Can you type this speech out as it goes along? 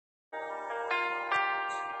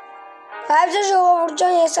Այժմ ժողովուրդ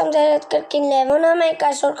ջան, ես եմ ձեր հետ կրկին Լևոնը, մենք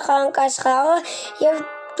այսօր խաղանք այս խաղը եւ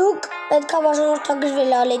դուք պետք է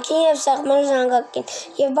բաժանորդագրվել ալիքին եւ սեղմել զանգակին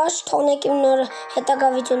եւ բաց թողնեք իմ նոր հետագա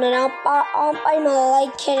վիդեոները անպայման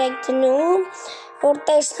լայքեր եք դնում, որ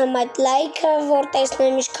տեսնեմ այդ լայքը, որ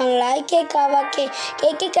տեսնեմ ինչքան լայք եք հավաքել,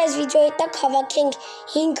 եկեք այս վիդեոյի տակ հավաքենք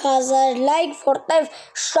 5000 լայք, որտեվ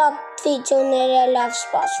շատ վիդեոները լավ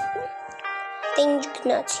սպասվում։ Դե ինչ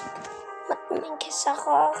գնացինք, մտնում ենք հեսա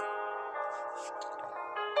խաղ։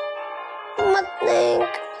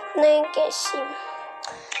 Մտնենք էսի։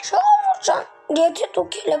 Ժողովուրդ ջան, եթե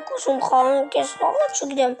դուք եք ուզում խաղանք այս խաղը,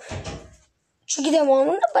 չգիտեմ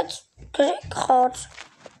անունը, բայց գրեք խաղաց,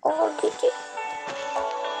 ով գիտի։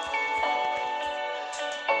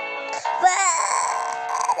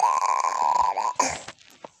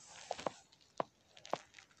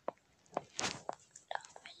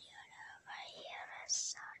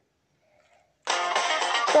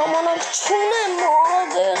 Ժամանակ չունեմ,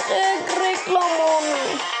 աղեղեք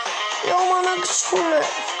ռեկլամանին, ժամանակ չունեմ։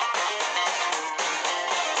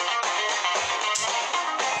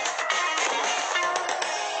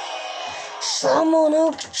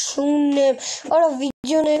 Ժամանակ չունեմ, արա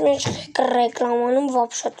վիդեոներ մեջ եք ռեկլամանում,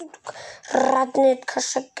 վապշա դուք ռադնետ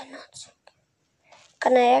կաշեք գնացեք,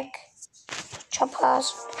 կնայեք, չապաս,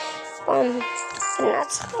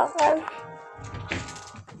 գնաց խաղը։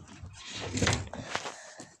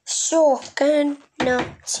 Всё,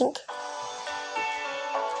 գնացինք։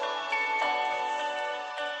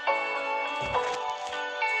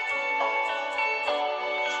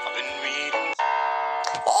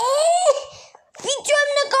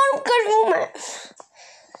 Վիդեոյում նկարում կրվում է։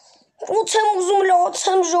 Ոնց եմ ուզում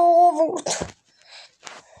լացեմ ժողովուրդ։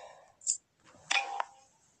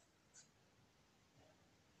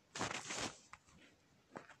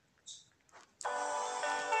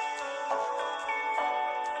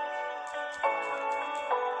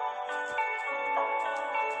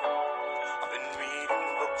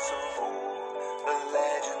 The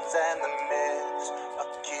legends and the myths,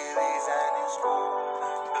 Achilles and his gold,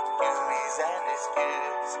 Achilles and his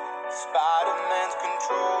gifts, Spider-Man's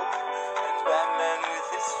control, and Batman with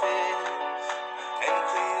his fists. And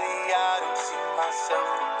clearly I don't see myself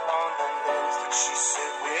upon that list. And she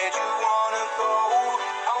said, where'd you wanna go?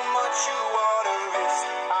 How much you wanna risk?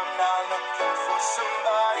 I'm not looking for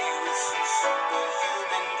somebody with some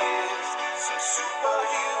superhuman gifts, some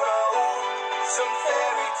superhero, some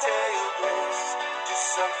fairy tale bliss.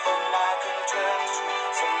 Just something I can turn to,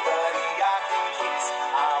 somebody I can kiss.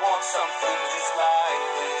 I want something just like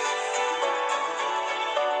this.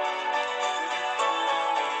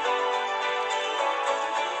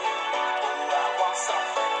 Oh, I want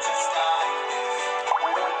something just like this.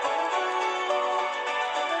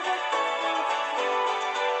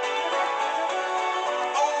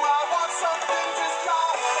 Oh, I want something just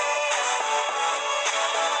like this.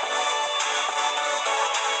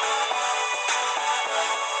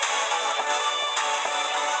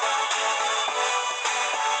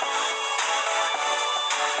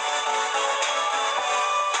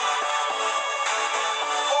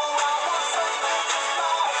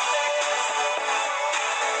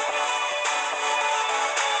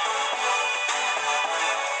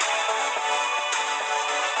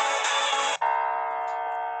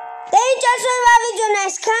 Դե ինչ ասում վավիդյոն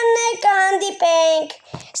այսքանն է, կհանդիպենք,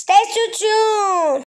 ստեսություն։